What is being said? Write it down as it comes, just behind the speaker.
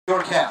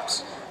your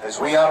caps as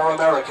we honor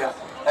America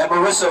and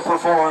Marissa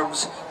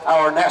performs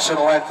our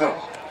national anthem.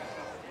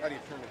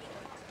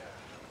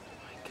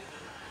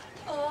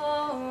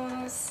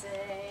 Oh,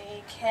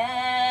 say,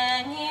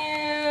 can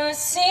you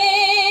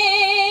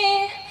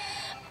see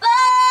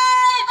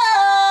by the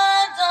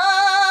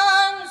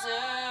dawn's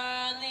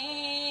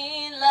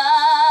early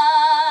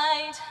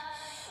light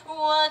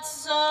what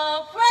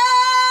so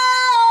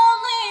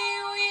proudly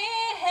we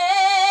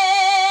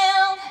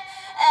hailed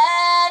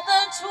at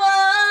the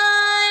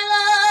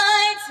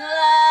twilight's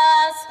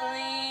last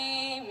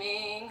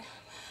gleaming,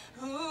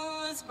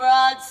 whose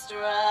broad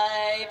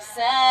stripes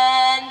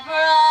and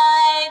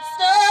bright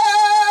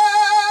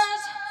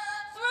stars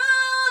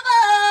through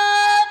the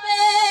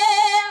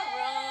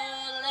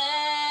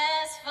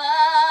perilous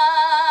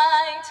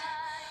fight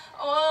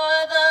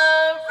o'er the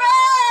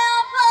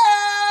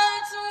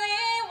ramparts we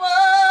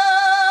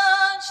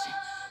watched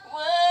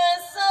were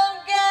so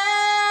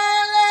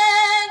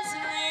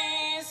gallantly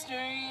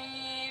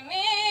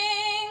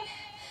streaming,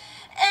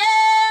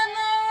 and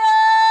the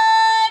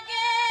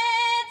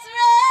rocket's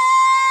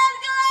red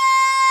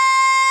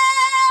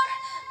glare,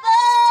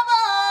 the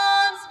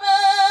bombs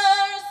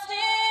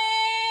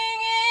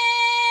bursting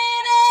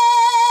in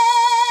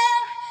air,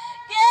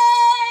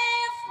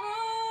 gave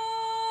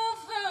proof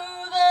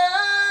through the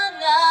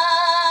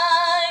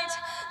night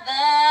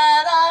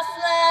that our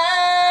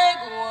flag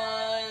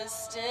was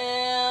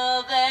still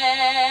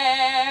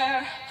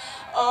there.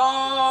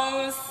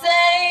 Oh,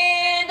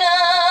 say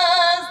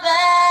does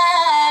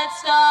that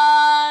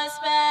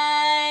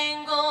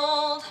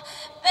star-spangled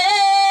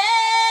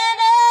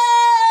banner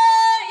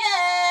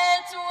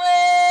yet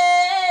wave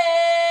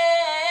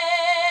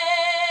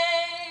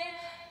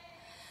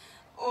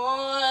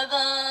o'er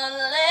the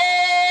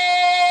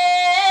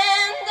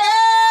land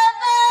of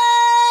the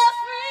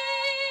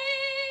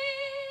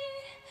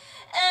free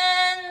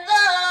and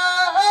the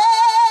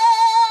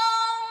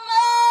home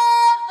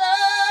of the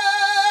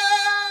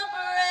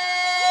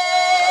brave?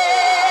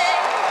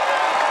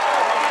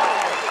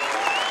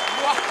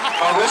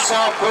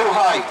 Marissa,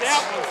 buchheit.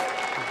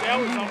 That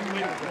was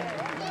unbelievable.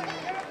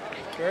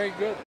 Very good.